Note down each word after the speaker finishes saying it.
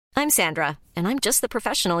I'm Sandra, and I'm just the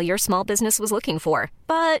professional your small business was looking for.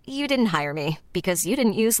 But you didn't hire me because you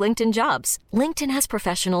didn't use LinkedIn Jobs. LinkedIn has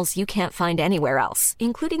professionals you can't find anywhere else,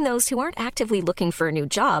 including those who aren't actively looking for a new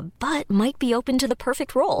job, but might be open to the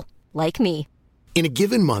perfect role, like me. In a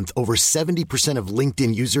given month, over 70% of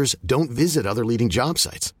LinkedIn users don't visit other leading job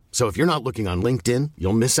sites. So if you're not looking on LinkedIn,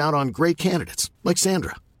 you'll miss out on great candidates like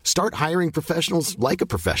Sandra. Start hiring professionals like a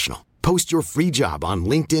professional. Post your free job on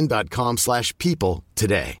linkedin.com/people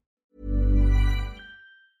today.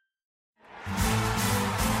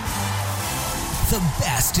 The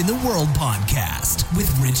Best in the World podcast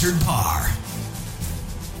with Richard Parr.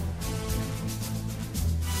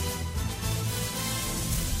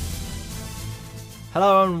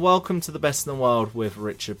 Hello and welcome to The Best in the World with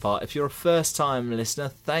Richard Parr. If you're a first-time listener,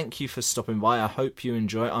 thank you for stopping by. I hope you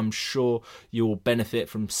enjoy it. I'm sure you will benefit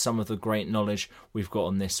from some of the great knowledge we've got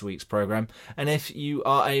on this week's programme. And if you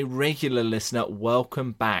are a regular listener,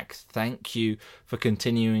 welcome back. Thank you for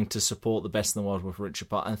continuing to support The Best in the World with Richard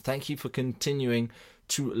Parr. And thank you for continuing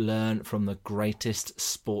to learn from the greatest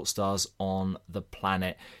sports stars on the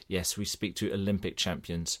planet. Yes, we speak to Olympic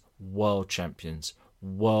champions,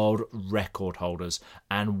 world record holders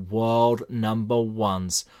and world number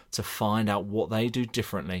ones to find out what they do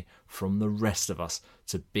differently from the rest of us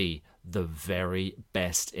to be the very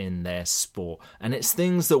best in their sport. And it's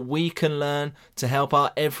things that we can learn to help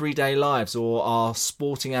our everyday lives or our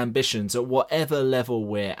sporting ambitions at whatever level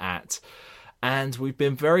we're at. And we've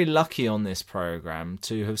been very lucky on this programme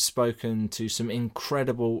to have spoken to some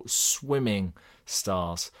incredible swimming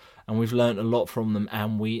stars. And we've learned a lot from them,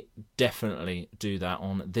 and we definitely do that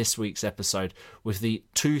on this week's episode with the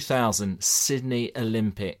 2000 Sydney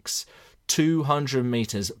Olympics 200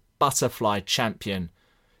 metres butterfly champion.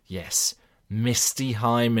 Yes, Misty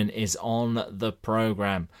Hyman is on the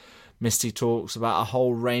programme. Misty talks about a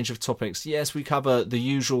whole range of topics. Yes, we cover the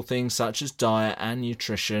usual things such as diet and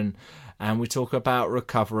nutrition, and we talk about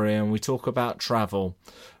recovery, and we talk about travel.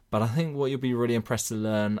 But I think what you'll be really impressed to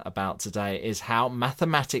learn about today is how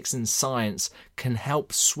mathematics and science can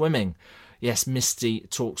help swimming. Yes, Misty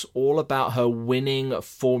talks all about her winning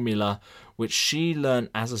formula, which she learned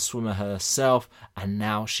as a swimmer herself, and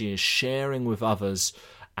now she is sharing with others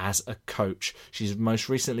as a coach. She's most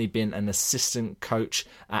recently been an assistant coach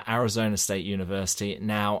at Arizona State University,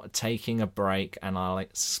 now taking a break, and I'll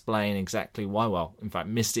explain exactly why. Well, in fact,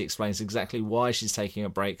 Misty explains exactly why she's taking a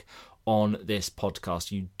break on this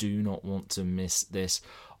podcast. You do not want to miss this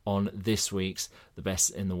on this week's The Best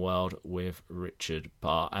in the World with Richard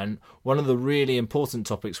Parr. And one of the really important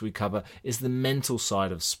topics we cover is the mental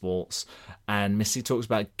side of sports. And Misty talks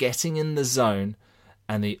about getting in the zone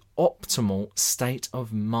and the optimal state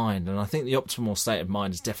of mind. And I think the optimal state of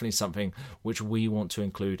mind is definitely something which we want to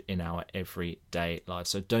include in our everyday life.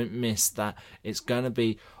 So don't miss that. It's going to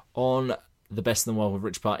be on The Best in the World with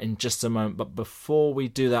Richard Parr in just a moment. But before we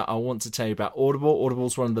do that, I want to tell you about Audible.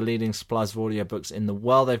 Audible's one of the leading suppliers of audiobooks in the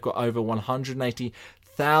world. They've got over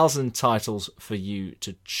 180,000 titles for you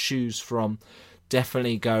to choose from.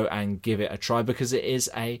 Definitely go and give it a try because it is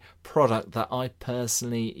a product that I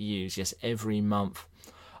personally use. Yes, every month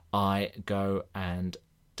I go and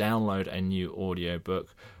download a new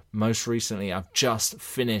audiobook. Most recently, I've just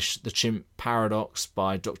finished The Chimp Paradox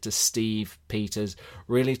by Dr. Steve Peters,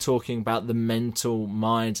 really talking about the mental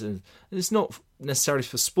mind. And it's not necessarily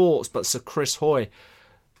for sports, but Sir Chris Hoy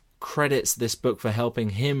credits this book for helping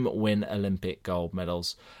him win Olympic gold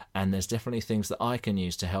medals. And there's definitely things that I can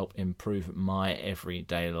use to help improve my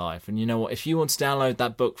everyday life. And you know what? If you want to download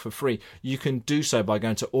that book for free, you can do so by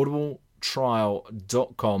going to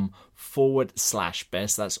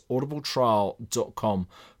audibletrial.com/best. That's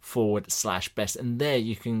audibletrial.com/best. And there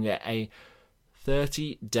you can get a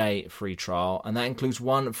 30-day free trial, and that includes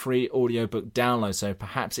one free audiobook download. So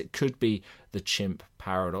perhaps it could be The Chimp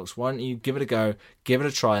Paradox. Why don't you give it a go, give it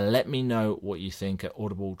a try, let me know what you think at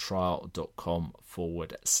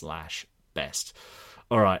audibletrial.com/best.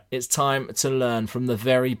 All right, it's time to learn from the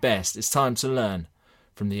very best. It's time to learn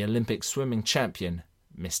from the Olympic swimming champion,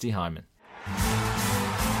 Misty Hyman.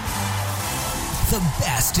 The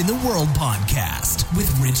Best in the World podcast with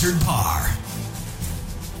Richard Parr.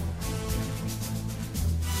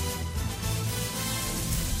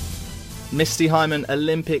 Misty Hyman,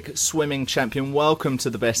 Olympic swimming champion, welcome to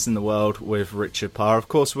The Best in the World with Richard Parr. Of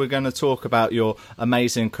course, we're going to talk about your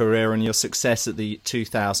amazing career and your success at the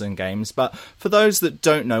 2000 Games. But for those that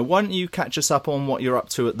don't know, why don't you catch us up on what you're up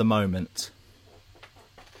to at the moment?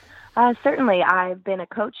 Certainly. I've been a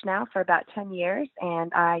coach now for about 10 years,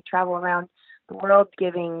 and I travel around the world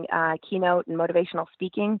giving keynote and motivational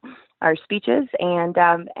speaking or speeches. And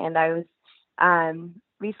I was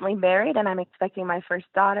recently married, and I'm expecting my first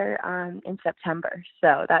daughter in September.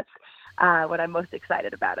 So that's what I'm most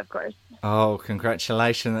excited about, of course. Oh,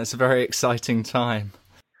 congratulations. That's a very exciting time.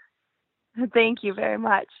 Thank you very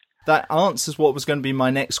much. That answers what was going to be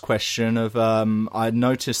my next question of I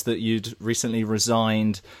noticed that you'd recently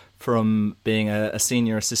resigned from being a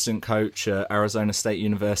senior assistant coach at Arizona State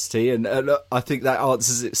University, and I think that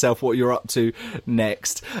answers itself what you're up to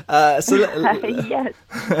next. Yes. So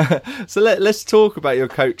let's talk about your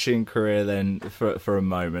coaching career then for a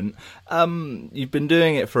moment. You've been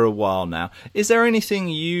doing it for a while now. Is there anything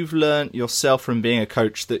you've learned yourself from being a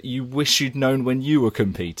coach that you wish you'd known when you were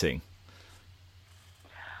competing?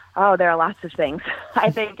 Oh, there are lots of things.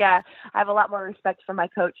 I think I have a lot more respect for my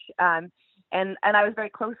coach, and I was very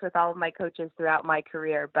close with all of my coaches throughout my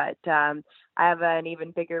career, but I have an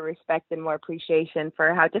even bigger respect and more appreciation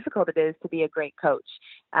for how difficult it is to be a great coach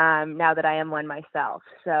now that I am one myself.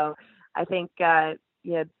 So I think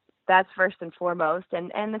that's first and foremost.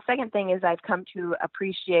 And the second thing is I've come to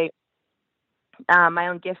appreciate my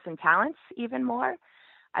own gifts and talents even more.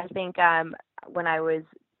 I think when I was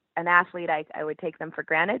an athlete, I would take them for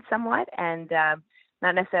granted somewhat, and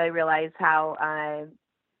not necessarily realize how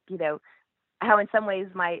in some ways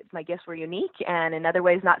my gifts were unique, and in other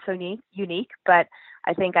ways not so unique. But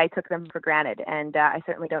I think I took them for granted, and I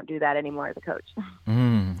certainly don't do that anymore as a coach.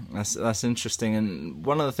 That's interesting. And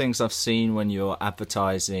one of the things I've seen when you're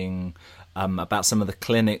advertising about some of the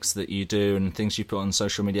clinics that you do and things you put on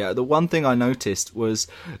social media, the one thing I noticed was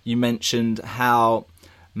you mentioned how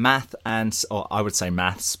math and, or I would say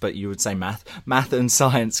maths, but you would say math and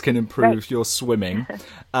science can improve your swimming,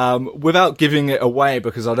 without giving it away,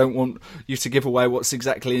 because I don't want you to give away what's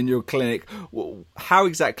exactly in your clinic. How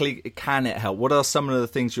exactly can it help? What are some of the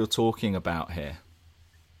things you're talking about here?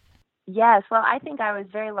 Yes, well, I think I was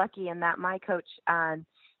very lucky in that my coach in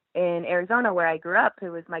Arizona, where I grew up,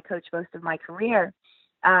 who was my coach most of my career,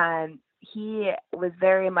 he was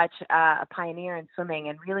very much a pioneer in swimming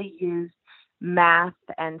and really used math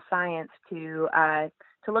and science to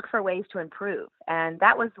look for ways to improve. And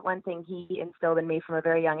that was one thing he instilled in me from a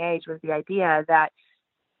very young age, was the idea that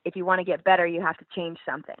if you want to get better, you have to change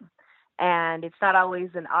something. And it's not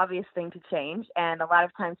always an obvious thing to change. And a lot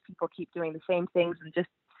of times people keep doing the same things and just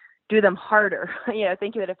do them harder,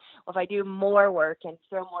 thinking that if I do more work and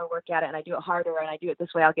throw more work at it and I do it harder and I do it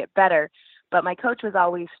this way, I'll get better. But my coach was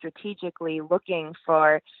always strategically looking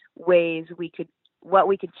for ways what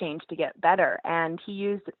we could change to get better. And he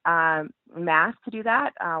used math to do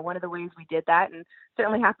that. One of the ways we did that, and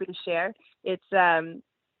certainly happy to share, it's,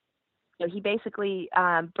 he basically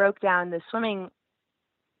broke down the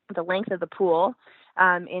length of the pool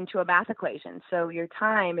into a math equation. So your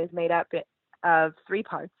time is made up of three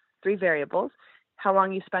parts, three variables: how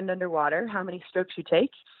long you spend underwater, how many strokes you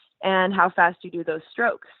take, and how fast you do those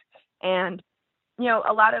strokes. And,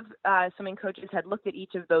 a lot of swimming coaches had looked at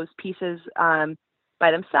each of those pieces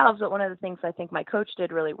by themselves, but one of the things I think my coach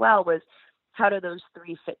did really well was, how do those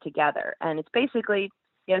three fit together? And it's basically,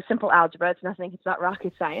 simple algebra. It's not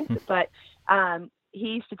rocket science, but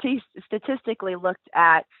he statistically looked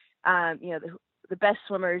at, the best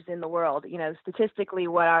swimmers in the world, statistically,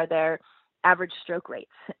 what are their average stroke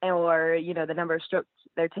rates, or, the number of strokes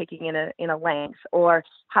they're taking in a length, or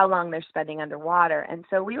how long they're spending underwater. And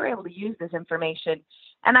so we were able to use this information,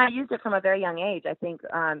 and I used it from a very young age. I think,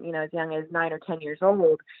 as young as 9 or 10 years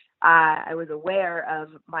old, I was aware of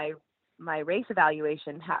my race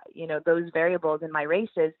evaluation, those variables in my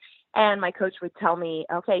races. And my coach would tell me,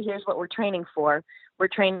 okay, here's what we're training for. We're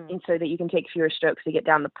training so that you can take fewer strokes to get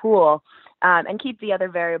down the pool, and keep the other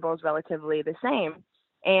variables relatively the same.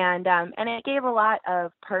 And it gave a lot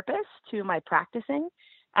of purpose to my practicing,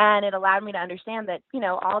 and it allowed me to understand that,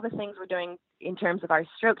 all the things we're doing in terms of our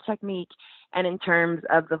stroke technique and in terms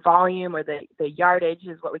of the volume, or the yardage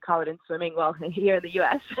is what we call it in swimming, well, here in the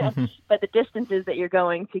U.S., but the distances that you're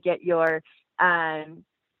going to get your, to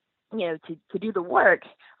do the work,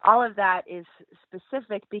 all of that is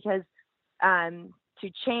specific because to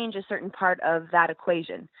change a certain part of that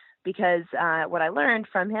equation. Because what I learned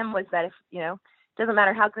from him was that if, doesn't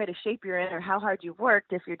matter how great a shape you're in or how hard you've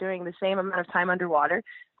worked, if you're doing the same amount of time underwater,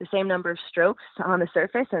 the same number of strokes on the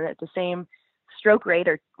surface, and at the same stroke rate,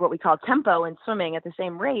 or what we call tempo in swimming, at the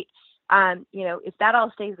same rate, if that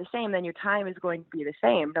all stays the same, then your time is going to be the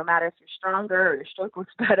same, no matter if you're stronger or your stroke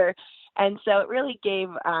looks better. And so it really gave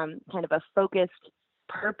kind of a focused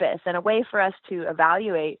purpose and a way for us to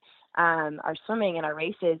evaluate our swimming and our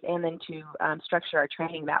races, and then to structure our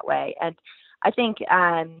training that way. And I think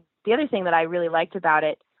the other thing that I really liked about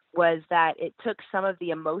it was that it took some of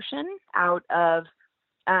the emotion out of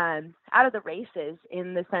out of the races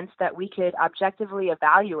in the sense that we could objectively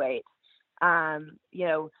evaluate, you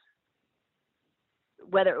know,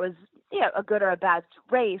 whether it was, you know, a good or a bad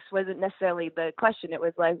race wasn't necessarily the question. It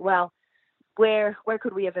was like, well, where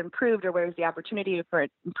could we have improved, or where's the opportunity for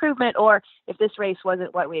improvement? Or if this race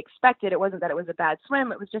wasn't what we expected, it wasn't that it was a bad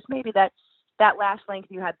swim. It was just maybe that last length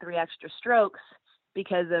you had 3 extra strokes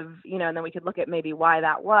because of, you know, and then we could look at maybe why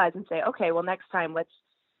that was and say, okay, well, next time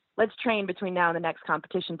let's train between now and the next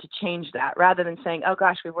competition to change that, rather than saying, oh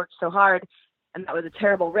gosh, we worked so hard and that was a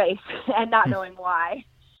terrible race and not knowing why.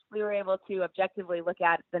 We were able to objectively look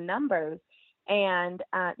at the numbers. And,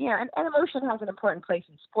 and emotion has an important place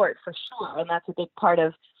in sport for sure. And that's a big part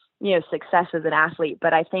of, you know, success as an athlete.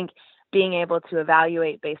 But I think being able to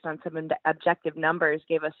evaluate based on some objective numbers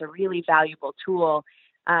gave us a really valuable tool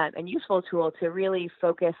and useful tool to really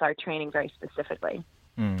focus our training very specifically.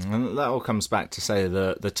 And that all comes back to, say,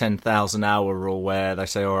 the 10,000 hour rule, where they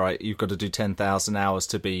say, all right, you've got to do 10,000 hours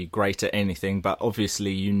to be great at anything, but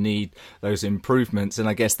obviously you need those improvements. And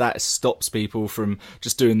I guess that stops people from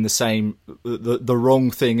just doing the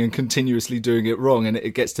wrong thing and continuously doing it wrong, and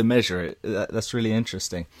it gets to measure it. That's really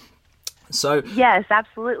interesting. So yes,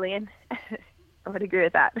 absolutely. And I would agree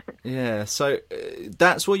with that. Yeah, so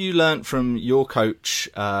that's what you learnt from your coach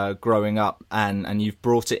growing up, and you've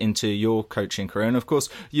brought it into your coaching career. And of course,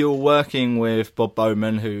 you're working with Bob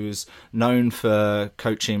Bowman, who's known for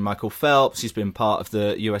coaching Michael Phelps. He's been part of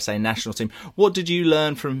the USA national team. What did you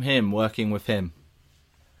learn from him, working with him?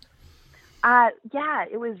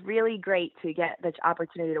 It was really great to get the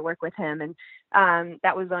opportunity to work with him. And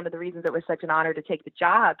that was one of the reasons it was such an honor to take the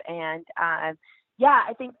job. And I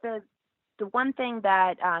think the one thing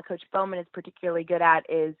that Coach Bowman is particularly good at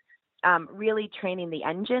is really training the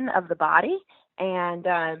engine of the body, and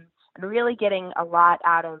really getting a lot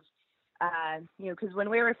out of, because when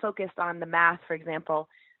we were focused on the math, for example,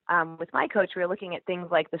 with my coach, we were looking at things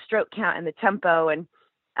like the stroke count and the tempo and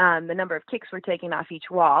the number of kicks we're taking off each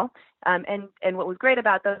wall. And what was great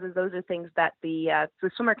about those is those are things that the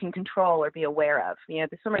swimmer can control or be aware of. You know,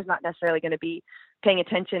 the swimmer is not necessarily going to be paying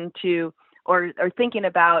attention to or thinking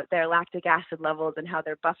about their lactic acid levels and how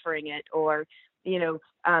they're buffering it, or,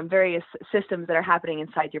 various systems that are happening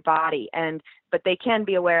inside your body. But they can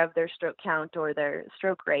be aware of their stroke count or their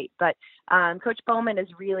stroke rate. But Coach Bowman is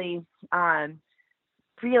really a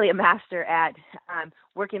master at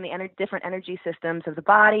working the different energy systems of the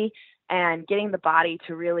body and getting the body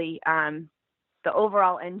to really, the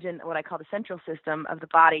overall engine, what I call the central system of the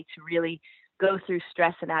body, to really go through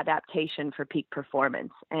stress and adaptation for peak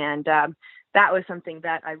performance. And that was something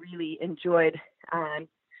that I really enjoyed,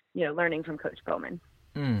 learning from Coach Bowman.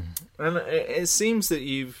 And it seems that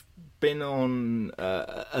you've been on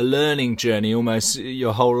a learning journey almost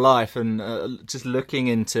your whole life, and just looking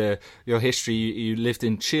into your history, you lived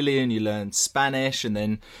in Chile and you learned Spanish, and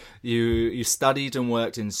then you studied and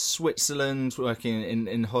worked in Switzerland, working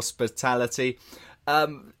in hospitality.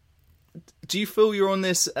 Do you feel you're on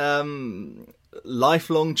this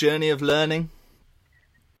lifelong journey of learning?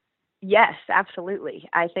 Yes, absolutely.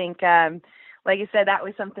 I think, like I said, that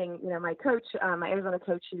was something, my coach, my Arizona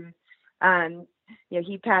coach, who,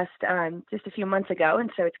 he passed just a few months ago.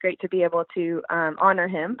 And so it's great to be able to honor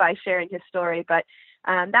him by sharing his story. But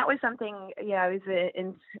that was something,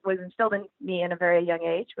 was instilled in me in a very young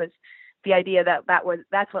age, was the idea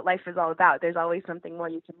that's what life is all about. There's always something more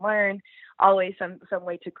you can learn, always some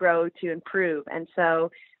way to grow, to improve. And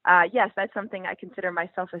so, yes, that's something I consider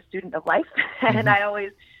myself a student of life. And I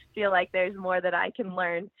always feel like there's more that I can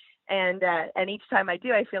learn. And each time I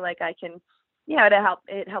do, I feel like I can,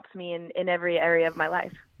 it helps me in every area of my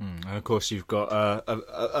life. And of course, you've got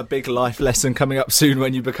a big life lesson coming up soon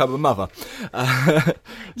when you become a mother.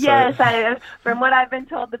 Yes, from what I've been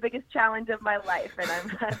told, the biggest challenge of my life, and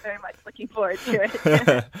I'm very much looking forward to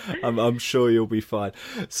it. I'm sure you'll be fine.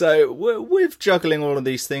 So with juggling all of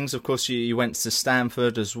these things, of course, you went to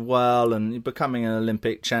Stanford as well, and becoming an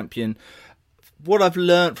Olympic champion. What I've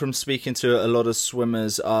learned from speaking to a lot of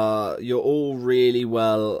swimmers are you're all really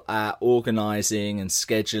well at organising and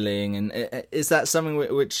scheduling. And is that something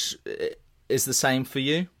which is the same for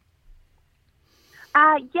you?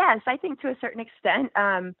 Yes, I think to a certain extent.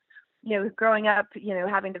 Growing up,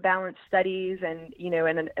 having to balance studies and,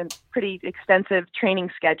 and a pretty extensive training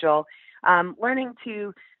schedule, learning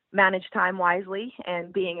to manage time wisely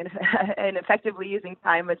and being and effectively using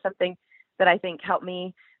time was something that I think helped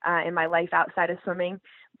me in my life outside of swimming.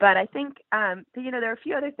 But I think, there are a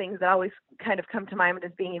few other things that always kind of come to mind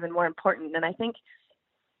as being even more important. And I think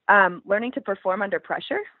learning to perform under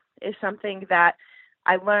pressure is something that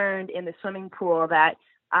I learned in the swimming pool, that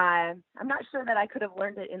I'm not sure that I could have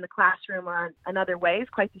learned it in the classroom or in other ways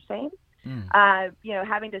quite the same.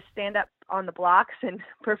 Having to stand up on the blocks and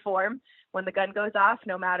perform when the gun goes off,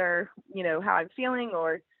 no matter, how I'm feeling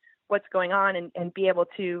or what's going on, and be able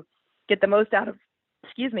to get the most out of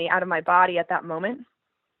my body at that moment.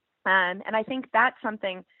 And I think that's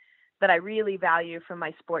something that I really value from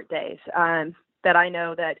my sport days, that I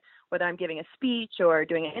know that whether I'm giving a speech or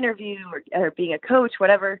doing an interview or being a coach,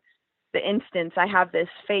 whatever the instance, I have this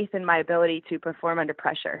faith in my ability to perform under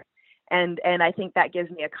pressure. And I think that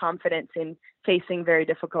gives me a confidence in facing very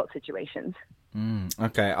difficult situations.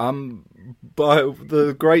 Okay. By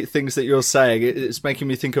the great things that you're saying, it's making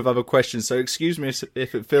me think of other questions. So excuse me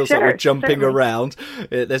if it feels like we're jumping around.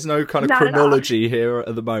 There's no kind of Not chronology here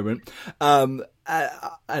at the moment. And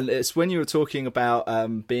it's when you were talking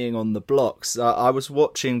about being on the blocks. I was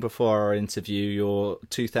watching before our interview your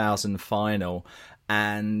 2000 final.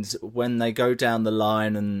 And when they go down the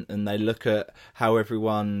line and they look at how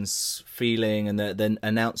everyone's feeling, and they're then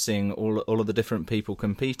announcing all of the different people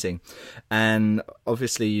competing. And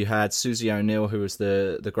obviously you had Susie O'Neill, who was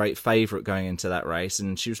the great favourite going into that race,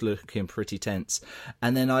 and she was looking pretty tense.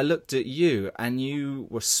 And then I looked at you, and you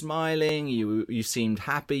were smiling, you seemed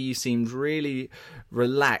happy, you seemed really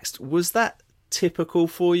relaxed. Was that typical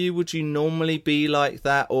for you? Would you normally be like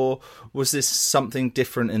that, or was this something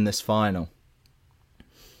different in this final?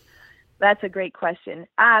 That's a great question.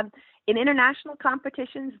 In international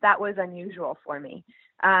competitions, that was unusual for me.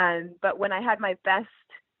 But when I had my best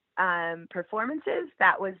performances,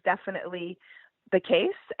 that was definitely the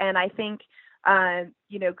case. And I think,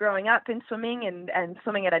 growing up in swimming and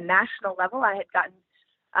swimming at a national level, I had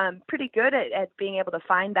gotten pretty good at being able to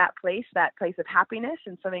find that place of happiness,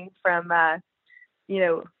 and swimming from, kind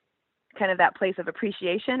of that place of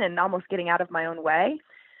appreciation and almost getting out of my own way.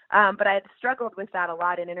 But I had struggled with that a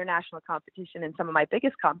lot in international competition and some of my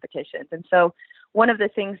biggest competitions. And so one of the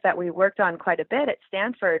things that we worked on quite a bit at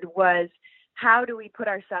Stanford was, how do we put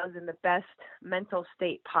ourselves in the best mental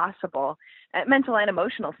state possible, mental and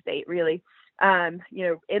emotional state, really,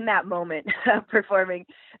 in that moment of performing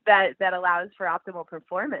that allows for optimal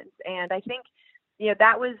performance. And I think,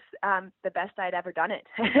 that was the best I'd ever done it.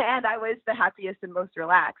 And I was the happiest and most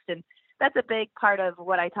relaxed. And that's a big part of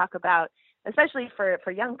what I talk about, especially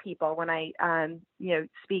for young people, when I,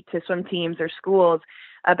 speak to swim teams or schools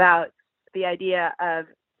about the idea of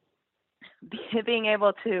being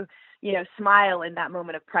able to, smile in that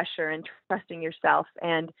moment of pressure and trusting yourself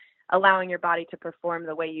and allowing your body to perform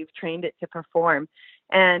the way you've trained it to perform.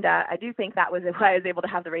 And I do think that was why I was able to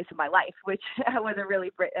have the race of my life, which was a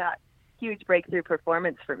really huge breakthrough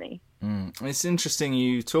performance for me. It's interesting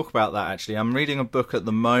you talk about that, actually. I'm reading a book at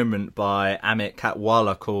the moment by Amit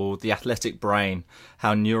Katwala called The Athletic Brain,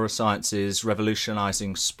 How Neuroscience is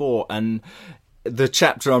Revolutionizing Sport. And the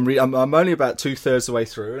chapter I'm reading, I'm only about 2/3 the way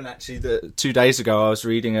through, and actually 2 days ago I was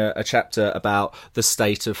reading a chapter about the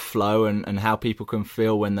state of flow and how people can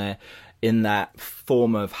feel when they're in that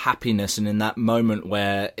form of happiness and in that moment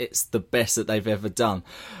where it's the best that they've ever done.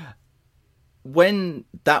 When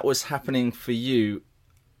that was happening for you,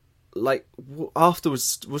 like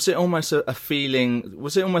afterwards, was it almost a feeling,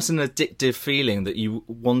 was it almost an addictive feeling that you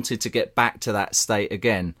wanted to get back to that state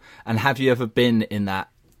again? And have you ever been in that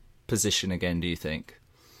position again, do you think?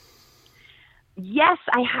 Yes,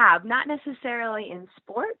 I have. Not necessarily in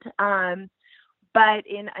sport, but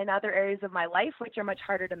in other areas of my life, which are much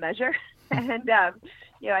harder to measure. And,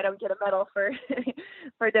 I don't get a medal for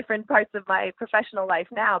for different parts of my professional life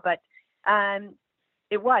now, but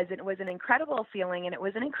it was an incredible feeling, and it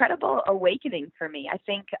was an incredible awakening for me. I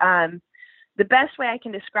think the best way I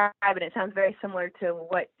can describe it, and it sounds very similar to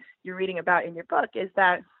what you're reading about in your book, is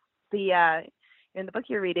that in the book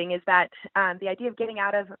you're reading, is that the idea of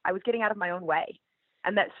I was getting out of my own way,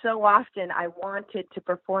 and that so often I wanted to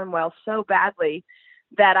perform well so badly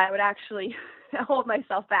that I would actually hold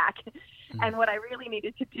myself back. Mm-hmm. And what I really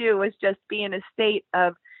needed to do was just be in a state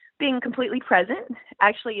of being completely present,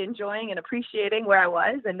 actually enjoying and appreciating where I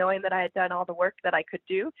was, and knowing that I had done all the work that I could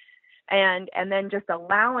do, and then just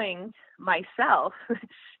allowing myself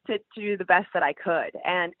to do the best that I could.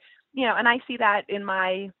 And and I see that in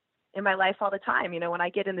my life all the time. When I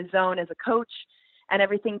get in the zone as a coach and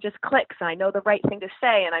everything just clicks, and I know the right thing to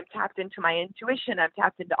say, and I'm tapped into my intuition, I'm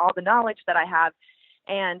tapped into all the knowledge that I have,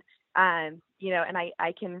 and and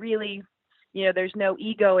I can really, there's no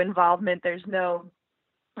ego involvement, there's no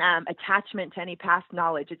attachment to any past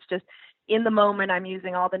knowledge. It's just in the moment, I'm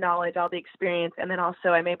using all the knowledge, all the experience, and then also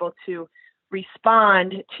I'm able to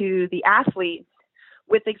respond to the athlete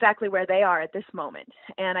with exactly where they are at this moment.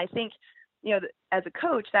 And I think, as a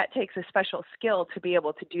coach, that takes a special skill to be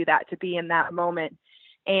able to do that, to be in that moment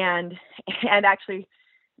and actually,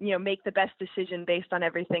 make the best decision based on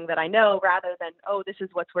everything that I know, rather than, oh, this is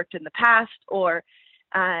what's worked in the past, or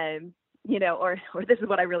or this is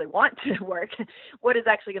what I really want to work. What is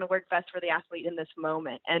actually going to work best for the athlete in this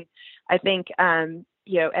moment? And I think, and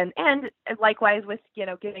likewise with,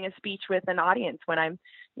 giving a speech with an audience, when I'm,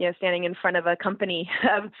 standing in front of a company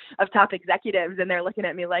of top executives, and they're looking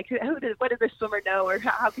at me like, what does this swimmer know, or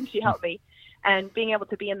how can she help me? And being able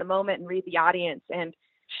to be in the moment and read the audience and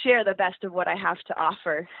share the best of what I have to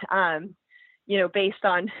offer, based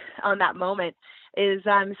on that moment, is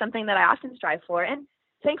something that I often strive for, and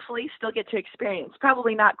thankfully still get to experience.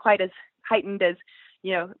 Probably not quite as heightened as,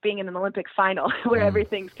 being in an Olympic final where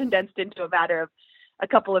everything's condensed into a matter of a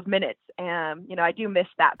couple of minutes. And, I do miss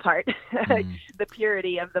that part, the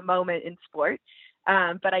purity of the moment in sport.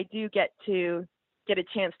 But I do get a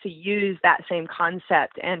chance to use that same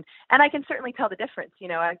concept. And I can certainly tell the difference.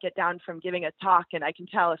 I get down from giving a talk, and I can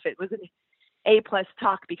tell if it was an A+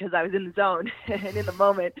 talk because I was in the zone and in the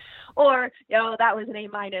moment, or, that was an A-.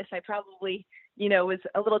 I probably, was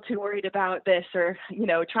a little too worried about this, or,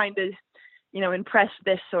 trying to, impress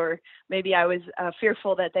this, or maybe I was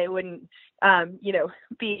fearful that they wouldn't,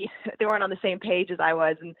 they weren't on the same page as I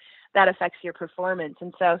was, and that affects your performance.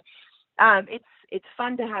 And so it's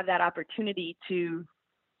fun to have that opportunity to,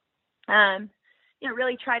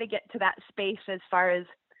 really try to get to that space as far as,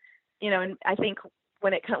 and I think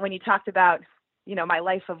when you talked about, my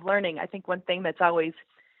life of learning, I think one thing that's always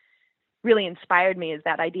really inspired me is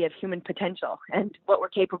that idea of human potential and what we're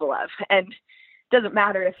capable of. And it doesn't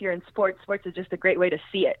matter if you're in sports. Sports is just a great way to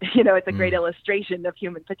see it. It's a great illustration of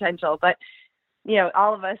human potential. But,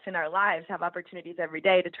 all of us in our lives have opportunities every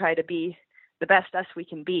day to try to be the best us we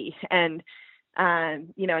can be. And,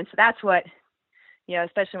 and so that's what,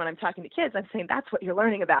 especially when I'm talking to kids, I'm saying that's what you're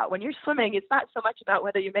learning about. When you're swimming, it's not so much about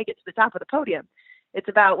whether you make it to the top of the podium. It's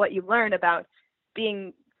about what you learn about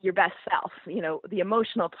being your best self, the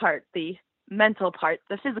emotional part, the mental part,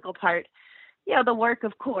 the physical part, the work,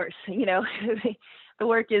 of course, the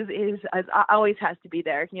work is always has to be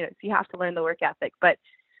there, so you have to learn the work ethic, but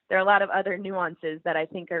there are a lot of other nuances that I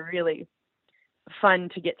think are really fun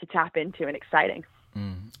to get to tap into and exciting.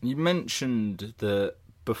 You mentioned that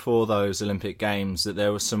before those Olympic Games that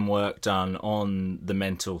there was some work done on the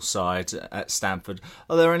mental side at Stanford.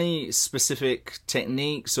 Are there any specific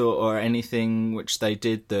techniques or anything which they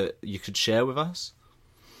did that you could share with us?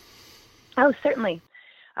 Oh, certainly.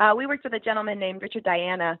 We worked with a gentleman named Richard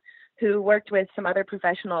Diana, who worked with some other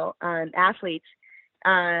professional athletes.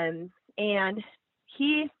 And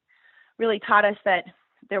he really taught us that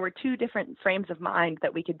there were two different frames of mind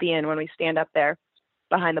that we could be in when we stand up there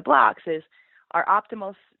behind the blocks, is our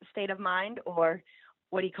optimal state of mind, or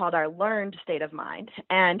what he called our learned state of mind.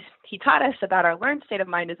 And he taught us about our learned state of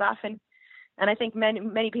mind is often, and I think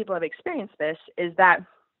many people have experienced this, is that,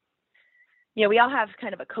 we all have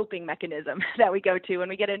kind of a coping mechanism that we go to when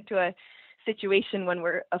we get into a situation when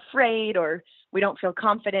we're afraid or we don't feel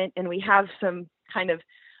confident, and we have some kind of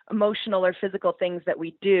emotional or physical things that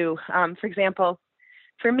we do. For example,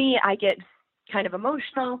 for me, I get kind of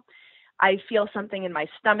emotional. I feel something in my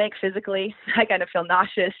stomach physically. I kind of feel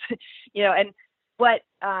nauseous, and what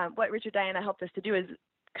Richard Diana helped us to do is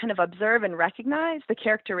kind of observe and recognize the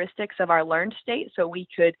characteristics of our learned state so we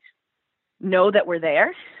could know that we're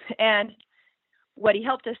there. And what he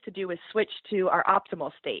helped us to do was switch to our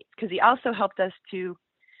optimal state, because he also helped us to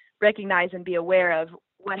recognize and be aware of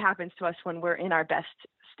what happens to us when we're in our best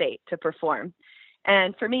state to perform.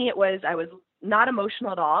 And for me, I was not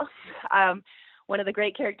emotional at all. One of the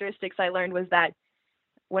great characteristics I learned was that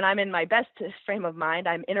when I'm in my best frame of mind,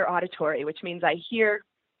 I'm inner auditory, which means I hear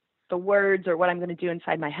the words or what I'm going to do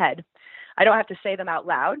inside my head. I don't have to say them out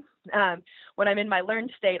loud. When I'm in my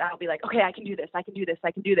learned state, I'll be like, okay, I can do this, I can do this,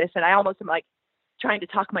 I can do this. And I almost am like trying to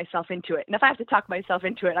talk myself into it. And if I have to talk myself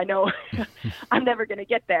into it, I know I'm never going to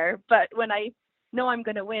get there. But when I know I'm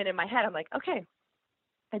going to win in my head, I'm like, okay,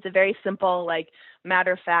 it's a very simple, like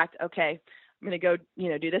matter of fact, okay, I'm going to go,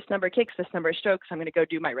 do this number of kicks, this number of strokes. I'm going to go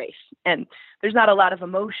do my race. And there's not a lot of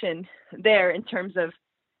emotion there in terms of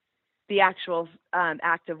the actual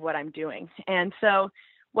act of what I'm doing. And so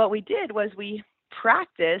what we did was we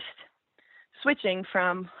practiced switching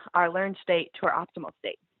from our learned state to our optimal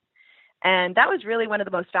state. And that was really one of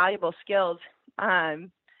the most valuable skills that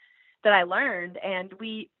I learned. And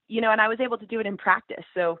and I was able to do it in practice.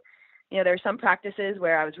 So, there are some practices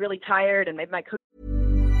where I was really tired and maybe my coach.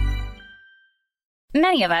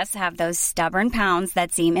 Many of us have those stubborn pounds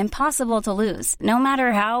that seem impossible to lose, no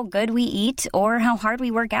matter how good we eat or how hard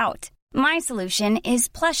we work out. My solution is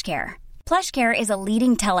PlushCare. PlushCare is a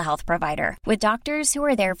leading telehealth provider with doctors who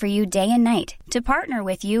are there for you day and night to partner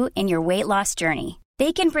with you in your weight loss journey.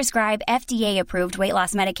 They can prescribe FDA-approved weight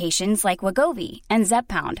loss medications like Wegovy and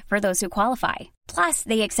Zepbound for those who qualify. Plus,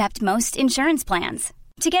 they accept most insurance plans.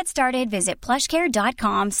 To get started, visit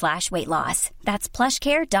plushcare.com/weight loss. That's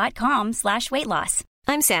plushcare.com/weight loss.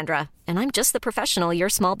 I'm Sandra, and I'm just the professional your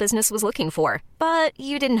small business was looking for. But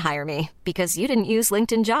you didn't hire me because you didn't use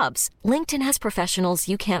LinkedIn Jobs. LinkedIn has professionals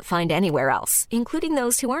you can't find anywhere else, including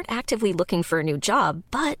those who aren't actively looking for a new job,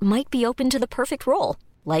 but might be open to the perfect role,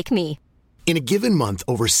 like me. In a given month,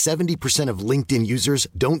 over 70% of LinkedIn users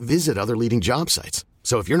don't visit other leading job sites.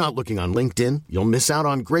 So if you're not looking on LinkedIn, you'll miss out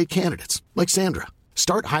on great candidates like Sandra.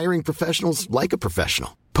 Start hiring professionals like a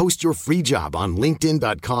professional. Post your free job on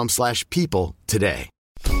linkedin.com/people today.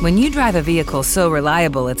 When you drive a vehicle so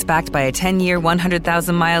reliable it's backed by a 10-year,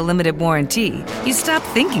 100,000-mile limited warranty, you stop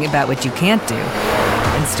thinking about what you can't do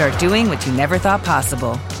and start doing what you never thought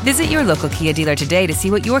possible. Visit your local Kia dealer today to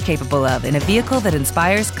see what you're capable of in a vehicle that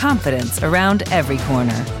inspires confidence around every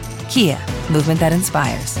corner. Kia, movement that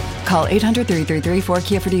inspires. Call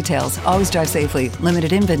 800-333-4KIA for details. Always drive safely.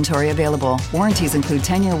 Limited inventory available. Warranties include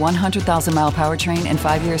 10-year 100,000-mile powertrain and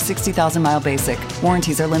 5-year 60,000-mile basic.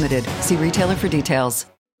 Warranties are limited. See retailer for details.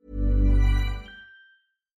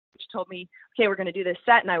 She told me, okay, we're going to do this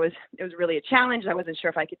set. And it was really a challenge. I wasn't sure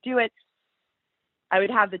if I could do it. I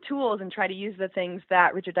would have the tools and try to use the things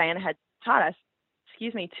that Richard Diana had taught us,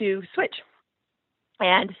 to switch.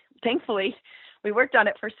 And thankfully, we worked on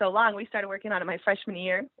it for so long. We started working on it my freshman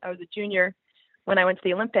year. I was a junior when I went to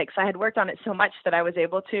the Olympics. I had worked on it so much that I was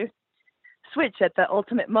able to switch at the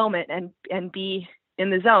ultimate moment and be in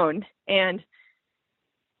the zone and,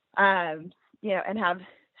 and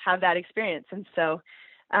have that experience. And so,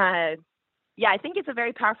 I think it's a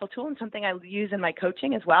very powerful tool and something I use in my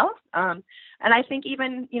coaching as well. And I think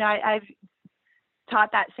even, I've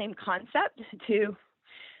taught that same concept to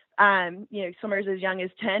swimmers as young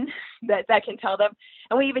as 10 that can tell them.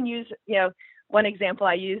 And we even use, one example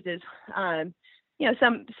I used is,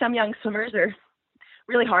 some young swimmers are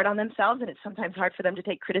really hard on themselves and it's sometimes hard for them to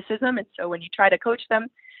take criticism. And so when you try to coach them,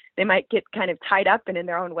 they might get kind of tied up and in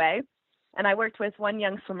their own way. And I worked with one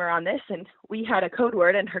young swimmer on this and we had a code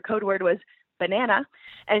word and her code word was banana.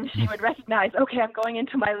 And she would recognize, okay, I'm going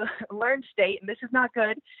into my learned state and this is not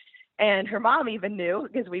good. And her mom even knew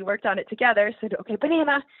because we worked on it together, said, okay,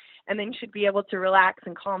 banana. And then she'd be able to relax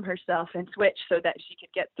and calm herself and switch so that she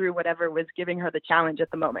could get through whatever was giving her the challenge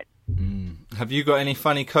at the moment. Have you got any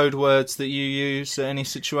funny code words that you use in any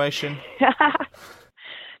situation?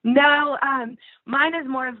 No, mine is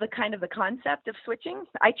more of the concept of switching.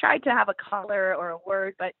 I tried to have a color or a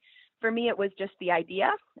word, but for me it was just the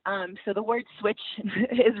idea. So the word switch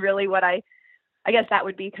is really what I guess that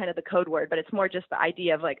would be kind of the code word, but it's more just the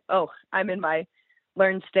idea of like, oh, I'm in my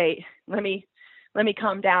learned state. Let me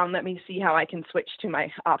calm down. Let me see how I can switch to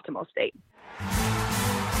my optimal state.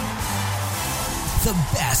 The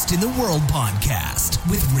Best in the World podcast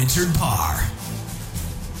with Richard Parr.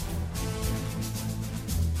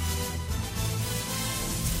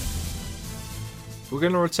 We're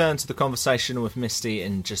going to return to the conversation with Misty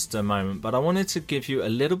in just a moment, but I wanted to give you a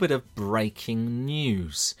little bit of breaking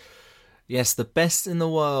news. Yes, the Best in the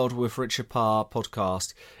World with Richard Parr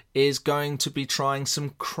podcast is going to be trying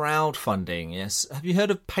some crowdfunding. Yes, have you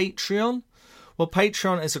heard of Patreon? Well,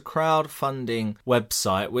 Patreon is a crowdfunding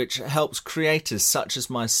website which helps creators such as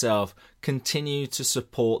myself continue to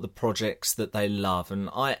support the projects that they love. And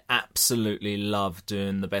I absolutely love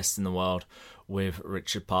doing the Best in the World with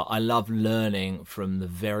Richard Parr. I love learning from the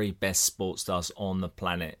very best sports stars on the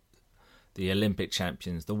planet. The Olympic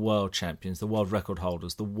champions, the world champions, the world record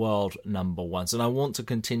holders, the world number ones. And I want to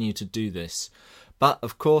continue to do this. But,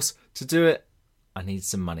 of course, to do it, I need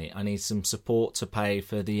some money. I need some support to pay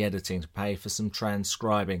for the editing, to pay for some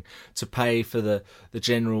transcribing, to pay for the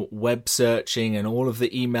general web searching and all of the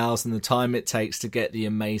emails and the time it takes to get the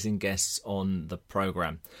amazing guests on the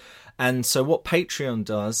programme. And so what Patreon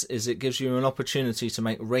does is it gives you an opportunity to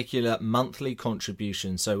make regular monthly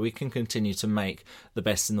contributions so we can continue to make the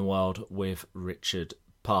Best in the World with Richard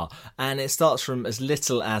Parr. And it starts from as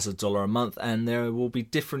little as $1 a month, and there will be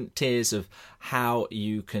different tiers of how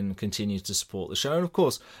you can continue to support the show. And of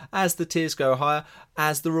course, as the tiers go higher,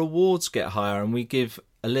 as the rewards get higher, and we give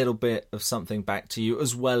a little bit of something back to you,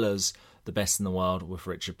 as well as the Best in the World with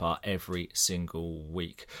Richard Parr every single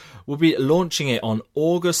week. We'll be launching it on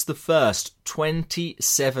August the 1st,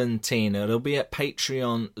 2017. It'll be at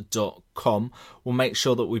patreon.com. We'll make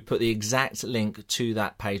sure that we put the exact link to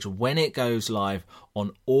that page when it goes live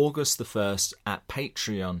on August the 1st at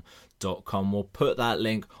patreon.com. sportacino.com. We'll put that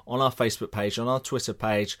link on our Facebook page, on our Twitter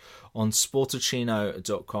page, on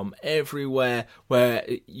sportacino.com, everywhere where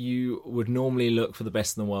you would normally look for the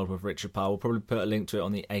best in the world with Richard Parr. We'll probably put a link to it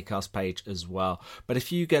on the Acast page as well. But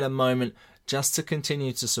if you get a moment just to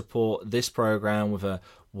continue to support this program with a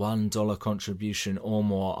 $1 contribution or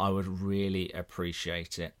more, I would really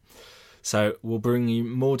appreciate it. So we'll bring you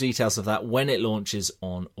more details of that when it launches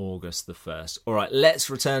on August the 1st. All right,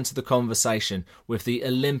 let's return to the conversation with the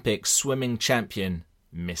Olympic swimming champion,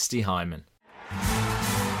 Misty Hyman.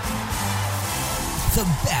 The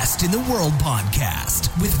Best in the World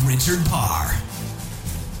podcast with Richard Parr.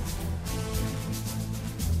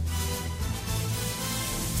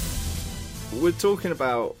 We're talking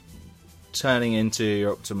about turning into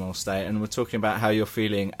your optimal state, and we're talking about how you're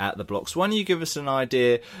feeling at the blocks. Why don't you give us an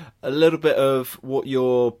idea, a little bit of what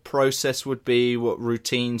your process would be, what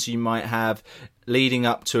routines you might have leading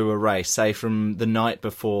up to a race, say from the night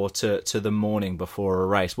before to the morning before a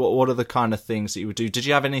race? What are the kind of things that you would do? Did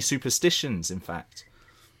you have any superstitions, in fact?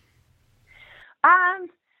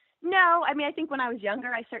 No, I mean, I think when I was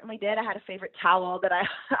younger, I certainly did. I had a favorite towel that I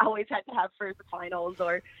always had to have for the finals,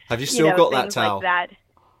 or have you still got that towel? Like that.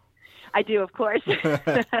 I do, of course.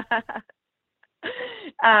 But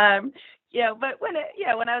when I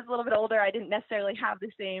was a little bit older, I didn't necessarily have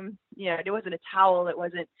the same, it wasn't a towel.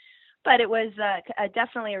 But it was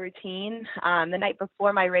definitely a routine. The night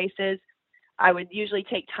before my races, I would usually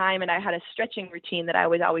take time, and I had a stretching routine that I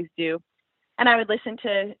would always do. And I would listen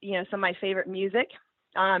to, some of my favorite music,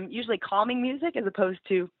 usually calming music as opposed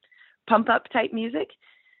to pump up type music.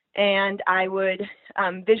 And I would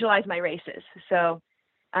visualize my races. So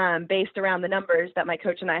based around the numbers that my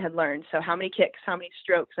coach and I had learned. So how many kicks, how many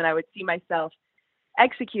strokes, and I would see myself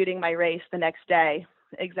executing my race the next day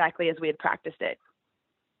exactly as we had practiced it.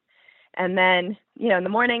 And then, in the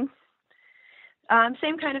morning,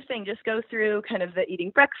 same kind of thing, just go through kind of the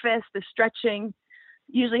eating breakfast, the stretching.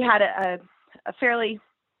 Usually had a fairly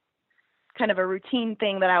kind of a routine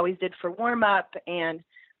thing that I always did for warm up, and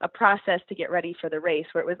a process to get ready for the race,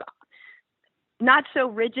 where it was not so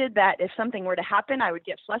rigid that if something were to happen, I would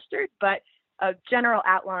get flustered, but a general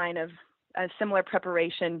outline of a similar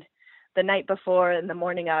preparation the night before and the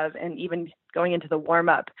morning of, and even going into the warm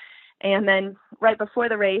up. And then right before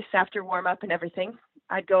the race, after warm up and everything,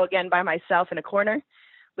 I'd go again by myself in a corner,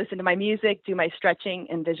 listen to my music, do my stretching,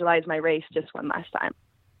 and visualize my race just one last time.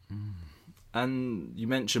 And you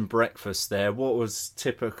mentioned breakfast there. What was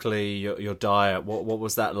typically your diet? What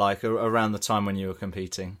was that like around the time when you were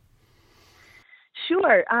competing?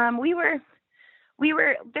 Sure. We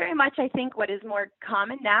were very much, I think, what is more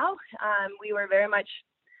common now. We were very much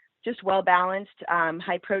just well-balanced,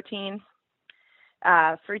 high protein,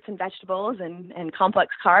 fruits and vegetables, and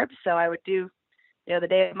complex carbs. So I would do, the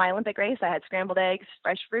day of my Olympic race, I had scrambled eggs,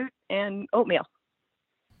 fresh fruit, and oatmeal.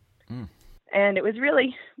 And it was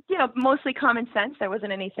really, mostly common sense. There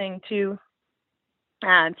wasn't anything too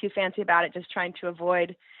fancy about it, just trying to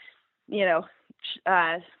avoid,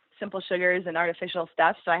 simple sugars and artificial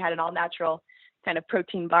stuff. So I had an all-natural kind of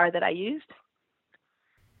protein bar that I used.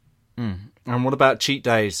 And what about cheat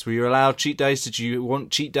days? Were you allowed cheat days? Did you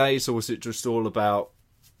want cheat days, or was it just all about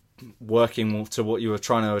working to what you were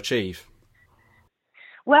trying to achieve?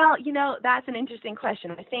 Well, that's an interesting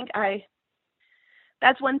question. I think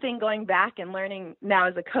that's one thing going back and learning now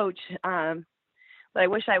as a coach, that I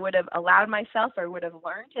wish I would have allowed myself or would have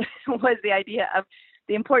learned was the idea of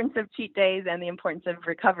the importance of cheat days and the importance of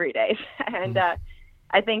recovery days. And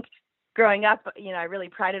I think growing up, I really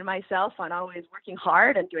prided myself on always working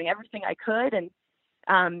hard and doing everything I could. And,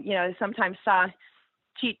 sometimes saw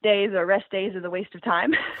cheat days or rest days as a waste of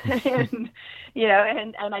time. and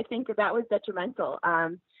I think that was detrimental.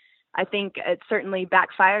 I think it certainly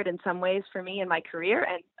backfired in some ways for me in my career.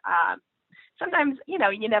 And sometimes, you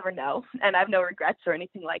never know. And I have no regrets or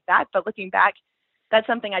anything like that. But looking back, that's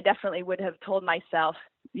something I definitely would have told myself,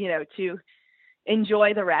 to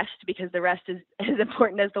enjoy the rest, because the rest is as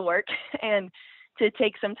important as the work, and to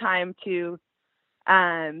take some time to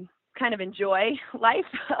kind of enjoy life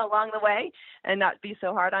along the way and not be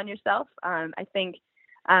so hard on yourself. I think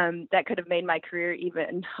that could have made my career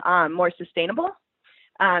even more sustainable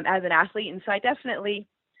as an athlete. And so I definitely,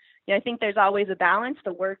 I think there's always a balance.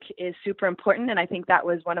 The work is super important, and I think that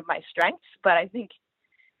was one of my strengths. But I think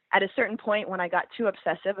at a certain point, when I got too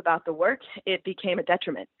obsessive about the work, it became a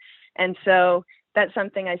detriment. And so that's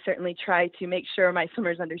something I certainly try to make sure my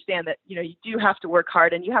swimmers understand, that, you do have to work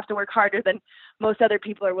hard, and you have to work harder than most other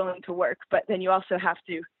people are willing to work. But then you also have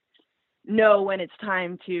to know when it's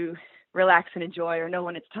time to relax and enjoy, or know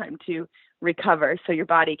when it's time to recover, so your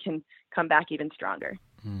body can come back even stronger.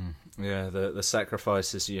 Yeah, the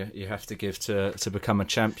sacrifices you have to give to become a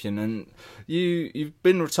champion. And you've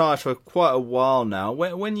been retired for quite a while now.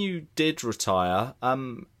 When you did retire,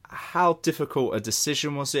 how difficult a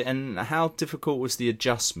decision was it, and how difficult was the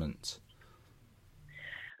adjustment?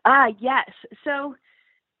 Yes. So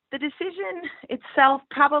the decision itself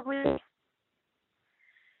probably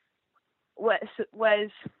was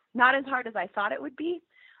not as hard as I thought it would be.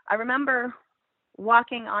 I remember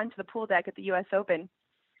walking onto the pool deck at the U.S. Open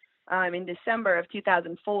in December of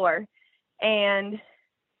 2004, and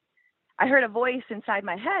I heard a voice inside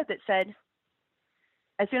my head that said,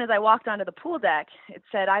 as soon as I walked onto the pool deck, it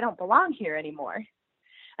said, "I don't belong here anymore."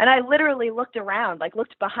 And I literally looked around,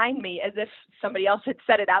 looked behind me as if somebody else had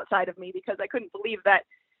said it outside of me, because I couldn't believe that,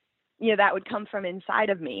 that would come from inside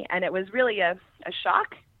of me. And it was really a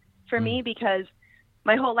shock for me, because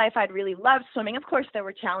my whole life I'd really loved swimming. Of course, there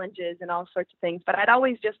were challenges and all sorts of things, but I'd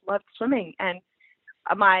always just loved swimming. And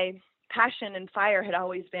my passion and fire had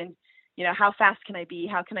always been, how fast can I be?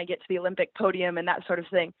 How can I get to the Olympic podium and that sort of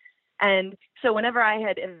thing? And so whenever I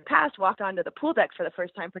had in the past walked onto the pool deck for the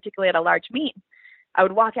first time, particularly at a large meet, I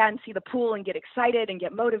would walk out and see the pool and get excited and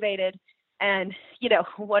get motivated and,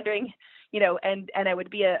 wondering, and I would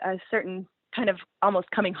be a certain kind of almost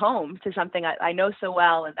coming home to something I know so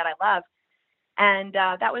well and that I love. And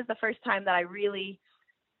that was the first time that I really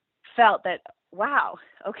felt that, wow,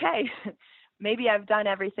 okay, maybe I've done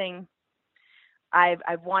everything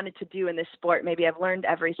I've wanted to do in this sport. Maybe I've learned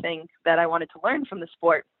everything that I wanted to learn from the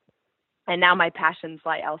sport. And now my passions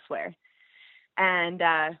lie elsewhere. And,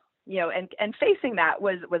 and facing that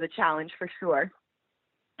was a challenge for sure.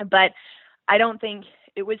 But I don't think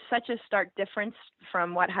it was such a stark difference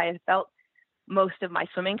from what I had felt most of my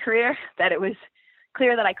swimming career that it was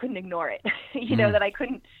clear that I couldn't ignore it, that I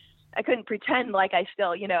couldn't pretend like I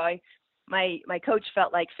still, my coach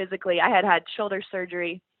felt like physically I had shoulder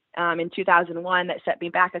surgery in 2001 that set me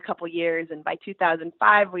back a couple years. And by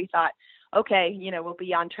 2005, we thought, okay, we'll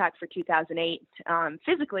be on track for 2008.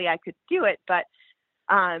 Physically, I could do it, but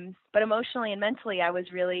emotionally and mentally, I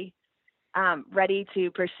was really ready to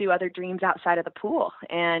pursue other dreams outside of the pool.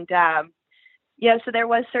 And so there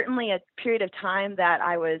was certainly a period of time that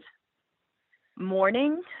I was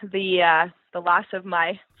mourning the loss of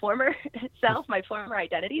my former self, my former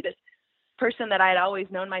identity, this person that I had always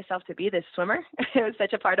known myself to be, this swimmer. It was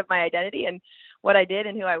such a part of my identity and what I did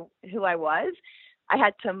and who I was. I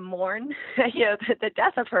had to mourn, the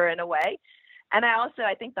death of her in a way. And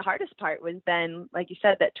I think the hardest part was then, like you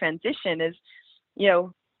said, that transition is,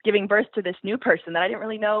 giving birth to this new person that I didn't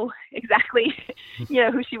really know exactly,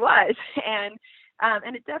 who she was. And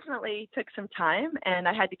it definitely took some time, and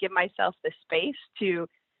I had to give myself the space to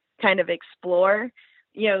kind of explore,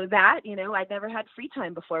 I'd never had free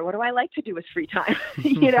time before. What do I like to do with free time?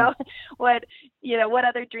 What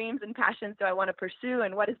other dreams and passions do I want to pursue,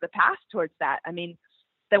 and what is the path towards that? I mean,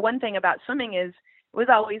 the one thing about swimming is it was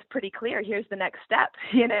always pretty clear. Here's the next step,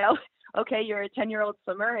 Okay, you're a 10-year-old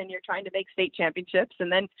swimmer and you're trying to make state championships,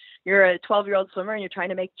 and then you're a 12-year-old swimmer and you're trying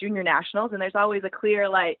to make junior nationals, and there's always a clear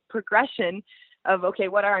progression of, okay,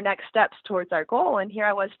 what are our next steps towards our goal? And here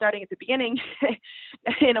I was starting at the beginning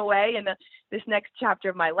in a way, in this next chapter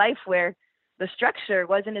of my life where the structure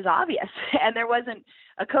wasn't as obvious and there wasn't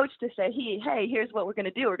a coach to say, hey, here's what we're going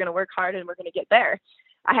to do. We're going to work hard and we're going to get there.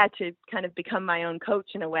 I had to kind of become my own coach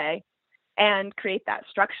in a way and create that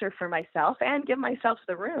structure for myself and give myself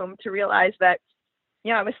the room to realize that,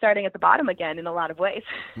 I was starting at the bottom again in a lot of ways.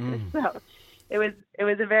 So it was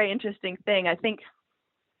a very interesting thing. I think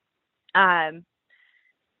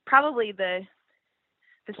probably the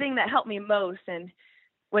thing that helped me most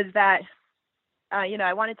was that,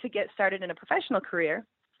 I wanted to get started in a professional career.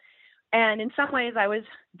 And in some ways I was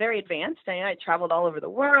very advanced. I traveled all over the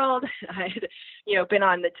world. I had, been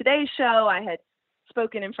on the Today Show. I had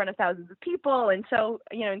spoken in front of thousands of people. And so,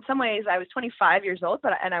 in some ways I was 25 years old,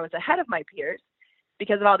 and I was ahead of my peers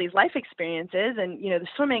because of all these life experiences and, the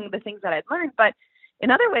swimming, the things that I'd learned. But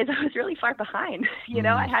in other ways I was really far behind.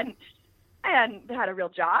 I hadn't had a real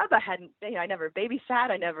job. I never babysat.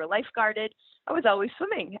 I never lifeguarded. I was always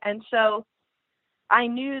swimming. And so I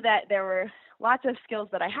knew that there were lots of skills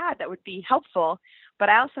that I had that would be helpful, but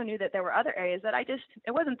I also knew that there were other areas that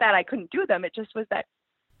it wasn't that I couldn't do them. It just was that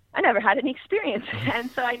I never had any experience. And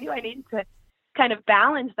so I knew I needed to kind of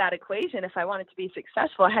balance that equation. If I wanted to be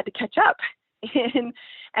successful, I had to catch up.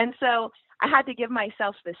 And so I had to give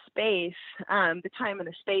myself the space, the time and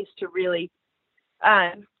the space to really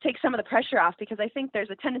take some of the pressure off, because I think there's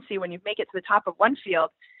a tendency when you make it to the top of one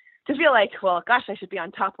field to feel like, well, gosh, I should be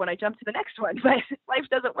on top when I jump to the next one. But life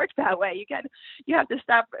doesn't work that way. You have to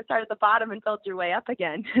start at the bottom and build your way up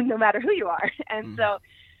again, no matter who you are. And so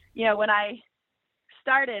when I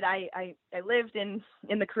started, I lived in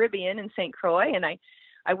the Caribbean in St. Croix, and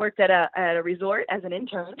I worked at a resort as an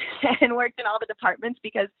intern and worked in all the departments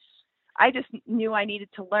because I just knew I needed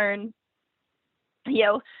to learn,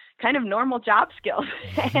 kind of normal job skills.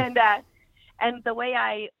 And the way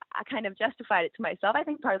I kind of justified it to myself, I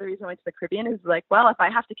think part of the reason I went to the Caribbean is like, well, if I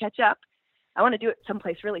have to catch up, I want to do it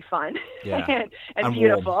someplace really fun and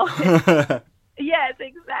beautiful. Yes,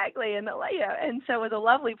 exactly. And so it was a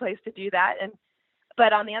lovely place to do that.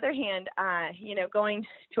 But on the other hand, going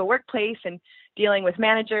to a workplace and dealing with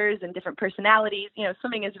managers and different personalities,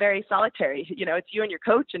 swimming is very solitary. It's you and your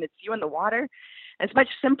coach, and it's you in the water. And it's much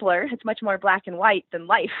simpler. It's much more black and white than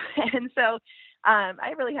life. And so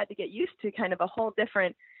I really had to get used to kind of a whole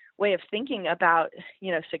different way of thinking about,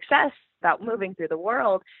 success, about moving through the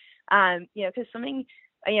world. Because swimming,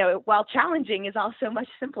 while challenging, is also much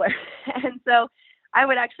simpler. And so I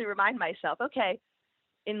would actually remind myself, okay,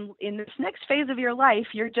 in this next phase of your life,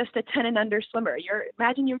 you're just a 10 and under swimmer.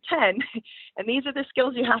 Imagine you're 10, and these are the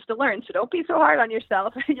skills you have to learn. So don't be so hard on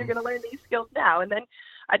yourself. You're going to learn these skills now. And then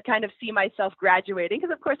I'd kind of see myself graduating,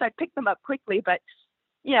 because of course I'd pick them up quickly, but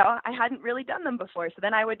I hadn't really done them before. So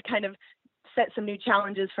then I would kind of set some new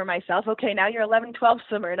challenges for myself. Okay, now you're 11, 12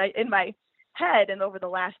 swimmer. And in my head, and over the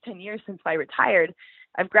last 10 years since I retired,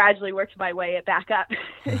 I've gradually worked my way back up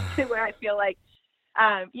to where I feel like,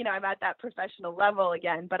 I'm at that professional level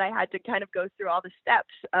again, but I had to kind of go through all the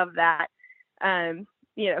steps of that,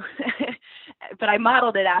 but I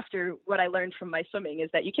modeled it after what I learned from my swimming, is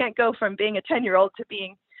that you can't go from being a 10-year-old to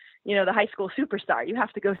being, the high school superstar. You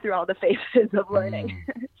have to go through all the phases of learning.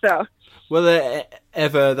 So, were there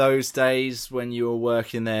ever those days when you were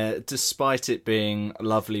working there, despite it being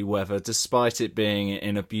lovely weather, despite it being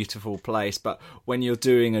in a beautiful place, but when you're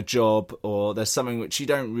doing a job or there's something which you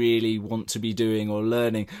don't really want to be doing or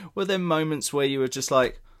learning, were there moments where you were just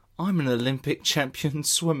like, I'm an Olympic champion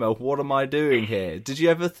swimmer, what am I doing here? Did you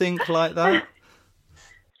ever think like that?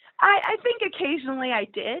 I think occasionally I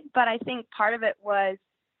did, but I think part of it was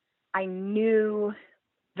I knew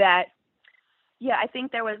that, I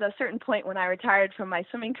think there was a certain point when I retired from my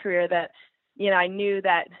swimming career that, I knew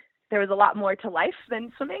that there was a lot more to life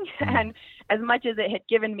than swimming. And as much as it had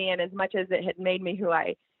given me, and as much as it had made me who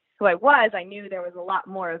I was, I knew there was a lot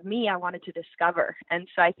more of me I wanted to discover. And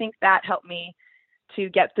so I think that helped me to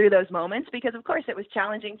get through those moments, because of course it was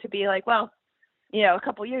challenging to be like, well, a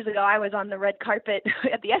couple years ago I was on the red carpet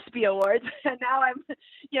at the ESPY Awards, and now I'm,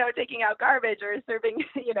 taking out garbage or serving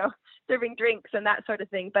drinks and that sort of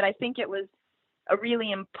thing. But I think it was a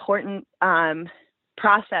really important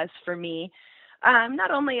process for me,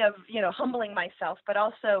 not only of, humbling myself, but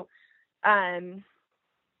also kind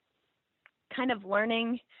of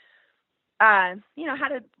learning, how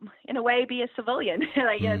to, in a way, be a civilian.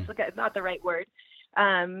 I guess it's not the right word.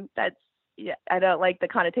 I don't like the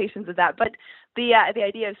connotations of that, but the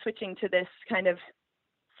idea of switching to this kind of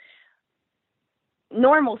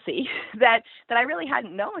normalcy that I really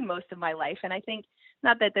hadn't known most of my life. And I think,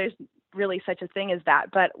 not that there's really such a thing as that,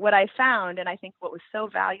 but what I found, and I think what was so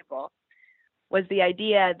valuable, was the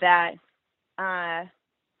idea that,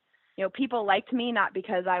 people liked me not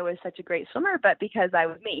because I was such a great swimmer, but because I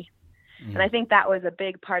was me. And I think that was a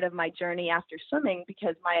big part of my journey after swimming,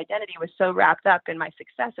 because my identity was so wrapped up in my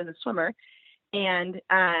success as a swimmer. And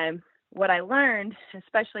what I learned,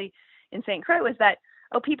 especially in St. Croix, was that,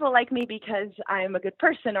 people like me because I'm a good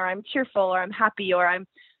person, or I'm cheerful, or I'm happy, or I'm,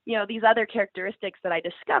 these other characteristics that I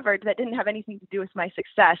discovered that didn't have anything to do with my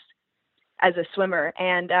success as a swimmer.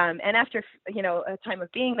 And after, a time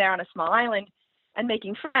of being there on a small island and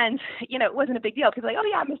making friends, it wasn't a big deal. People were like, oh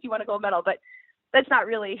yeah, Misty won a gold medal, but that's not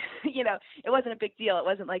really, it wasn't a big deal. It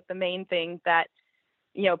wasn't like the main thing that,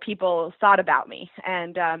 people thought about me.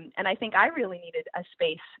 And I think I really needed a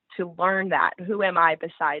space to learn that. Who am I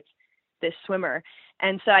besides this swimmer?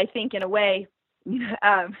 And so I think in a way,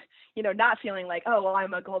 not feeling like, oh, well,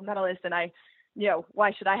 I'm a gold medalist and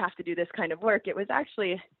why should I have to do this kind of work? It was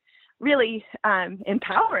actually really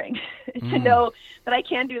empowering to know that I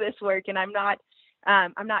can do this work, and I'm not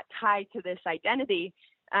tied to this identity.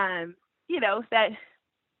 That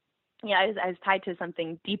is tied to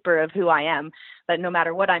something deeper of who I am, that no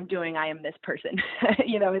matter what I'm doing, I am this person.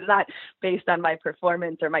 It's not based on my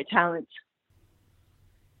performance or my talents.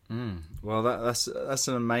 Well, that's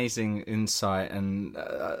an amazing insight, and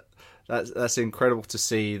that's incredible to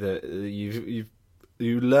see that you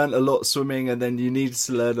learned a lot swimming, and then you needed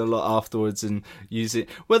to learn a lot afterwards and use it.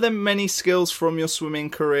 Were there many skills from your swimming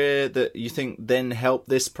career that you think then helped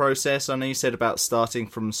this process? I know you said about starting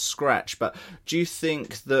from scratch, but do you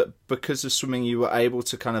think that because of swimming you were able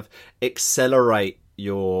to kind of accelerate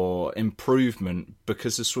your improvement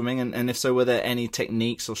because of swimming? And if so, were there any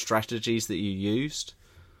techniques or strategies that you used?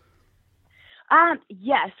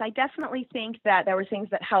 Yes, I definitely think that there were things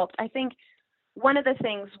that helped. I think one of the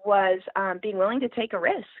things was being willing to take a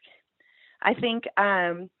risk. I think,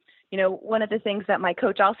 one of the things that my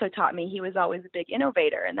coach also taught me, he was always a big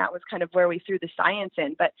innovator, and that was kind of where we threw the science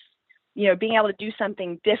in. But, being able to do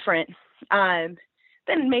something different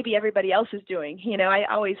than maybe everybody else is doing. I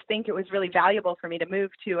always think it was really valuable for me to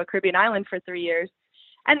move to a Caribbean island for 3 years.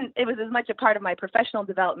 And it was as much a part of my professional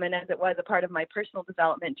development as it was a part of my personal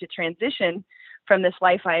development to transition from this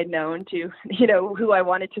life I had known to, who I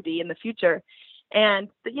wanted to be in the future. And,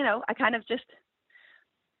 I kind of just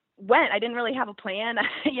went. I didn't really have a plan.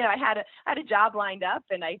 I had a job lined up,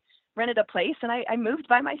 and I rented a place, and I moved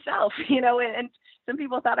by myself, and some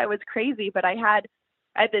people thought I was crazy, but I had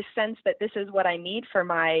this sense that this is what I need for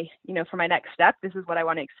my next step. This is what I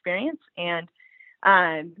want to experience. And,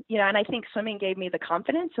 and I think swimming gave me the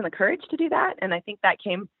confidence and the courage to do that. And I think that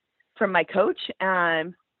came from my coach, a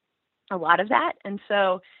lot of that. And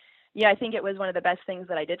so, I think it was one of the best things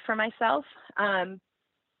that I did for myself.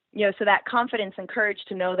 So that confidence and courage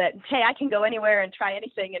to know that, hey, I can go anywhere and try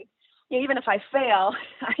anything. And even if I fail,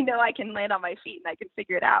 I know I can land on my feet and I can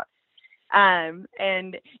figure it out.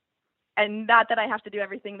 And not that I have to do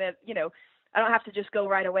everything that, I don't have to just go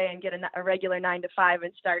right away and get a regular 9 to 5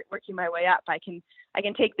 and start working my way up. I can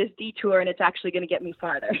take this detour, and it's actually going to get me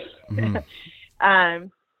farther. Mm-hmm.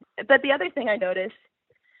 But the other thing I noticed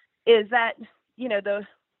is that,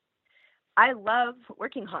 I love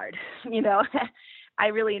working hard. I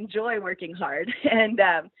really enjoy working hard and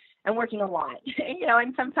working a lot.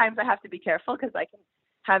 And sometimes I have to be careful because I can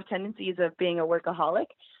have tendencies of being a workaholic.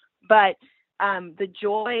 But the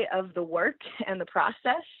joy of the work and the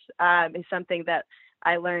process is something that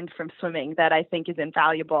I learned from swimming that I think is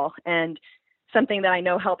invaluable, and something that I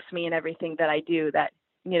know helps me in everything that I do. That,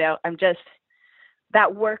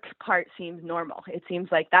 that work part seems normal. It seems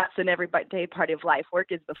like that's an everyday part of life.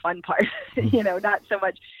 Work is the fun part, not so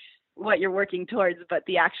much what you're working towards, but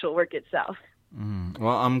the actual work itself.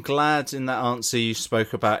 Well, I'm glad in that answer you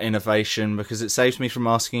spoke about innovation, because it saves me from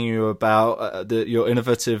asking you about your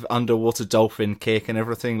innovative underwater dolphin kick and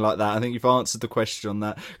everything like that. I think you've answered the question on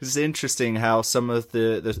that. It's interesting how some of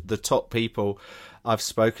the top people I've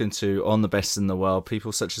spoken to on the Best in the World,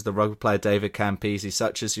 people such as the rugby player David Campese,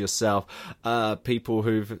 such as yourself, people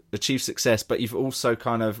who've achieved success, but you've also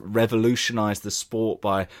kind of revolutionized the sport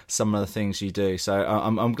by some of the things you do. So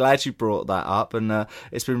I'm glad you brought that up, and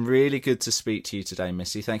it's been really good to speak to you today,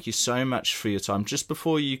 Missy. Thank you so much for your time. Just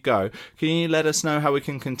before you go, can you let us know how we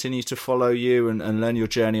can continue to follow you and learn your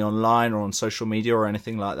journey online or on social media or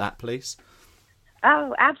anything like that, please?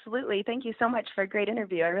 Oh, absolutely. Thank you so much for a great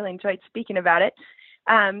interview. I really enjoyed speaking about it.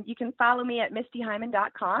 You can follow me at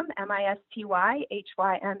mistyhyman.com,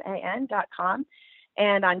 mistyhyman.com,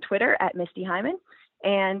 and on Twitter at Misty Hyman.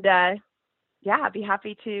 And I'd be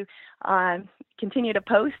happy to continue to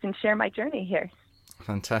post and share my journey here.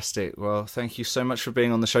 Fantastic. Well, thank you so much for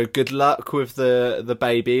being on the show. Good luck with the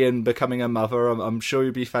baby and becoming a mother. I'm sure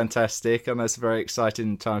you'll be fantastic, and it's a very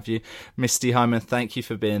exciting time for you. Misty Hyman, thank you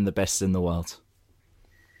for being the best in the world.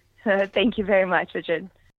 Thank you very much, Richard.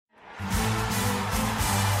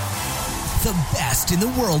 The Best in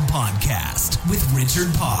the World podcast with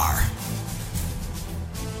Richard Parr.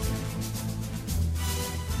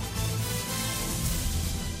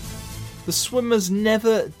 The swimmers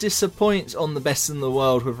never disappoint on The Best in the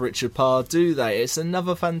World with Richard Parr, do they? It's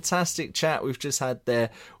another fantastic chat we've just had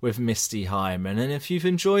there with Misty Hyman. And if you've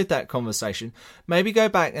enjoyed that conversation, maybe go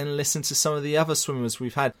back and listen to some of the other swimmers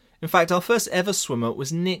we've had. In fact, our first ever swimmer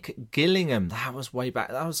was Nick Gillingham. That was way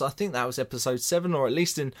back. I think that was episode 7, or at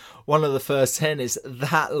least in one of the first 10. It's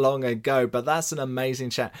that long ago, but that's an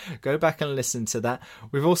amazing chat. Go back and listen to that.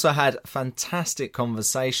 We've also had fantastic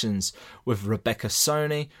conversations with Rebecca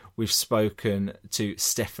Soni. We've spoken to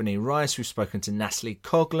Stephanie Rice. We've spoken to Natalie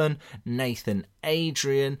Coughlin, Nathan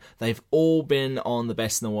Adrian. They've all been on The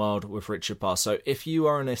Best in the World with Richard Parr. So if you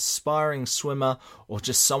are an aspiring swimmer, or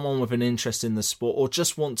just someone with an interest in the sport, or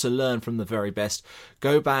just want to learn from the very best,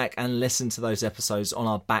 go back and listen to those episodes on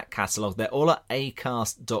our back catalogue. They're all at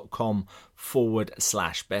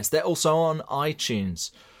acast.com/best. They're also on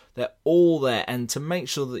iTunes. They're all there. And to make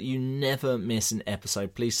sure that you never miss an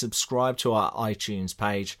episode, please subscribe to our iTunes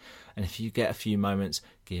page And if you get a few moments,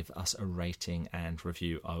 give us a rating and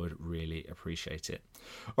review. I would really appreciate it.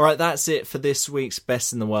 All right, that's it for this week's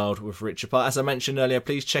Best in the World with Richard Parr. As I mentioned earlier,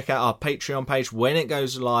 please check out our Patreon page when it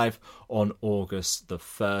goes live on August the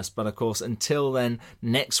 1st. But of course, until then,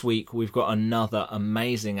 next week, we've got another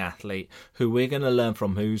amazing athlete who we're going to learn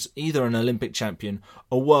from, who's either an Olympic champion,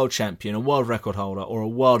 a world champion, a world record holder, or a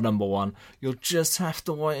world number one. You'll just have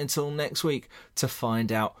to wait until next week to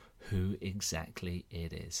find out who exactly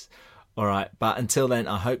it is. All right, but until then,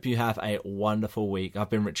 I hope you have a wonderful week. I've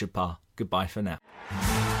been Richard Parr. Goodbye for now.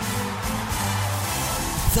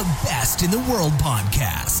 The Best in the World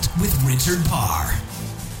podcast with Richard Parr.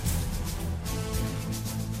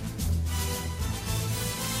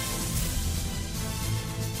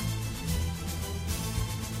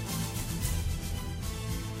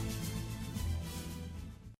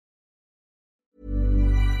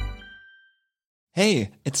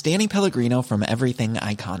 Hey, it's Danny Pellegrino from Everything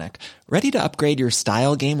Iconic. Ready to upgrade your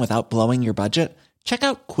style game without blowing your budget? Check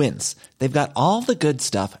out Quince. They've got all the good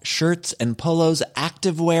stuff, shirts and polos,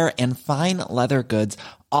 activewear, and fine leather goods,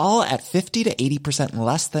 all at 50 to 80%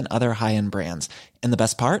 less than other high-end brands. And the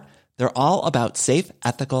best part? They're all about safe,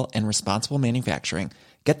 ethical, and responsible manufacturing.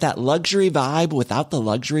 Get that luxury vibe without the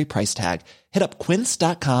luxury price tag. Hit up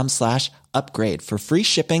quince.com/upgrade for free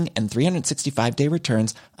shipping and 365-day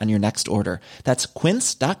returns on your next order. That's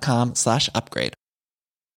quince.com/upgrade.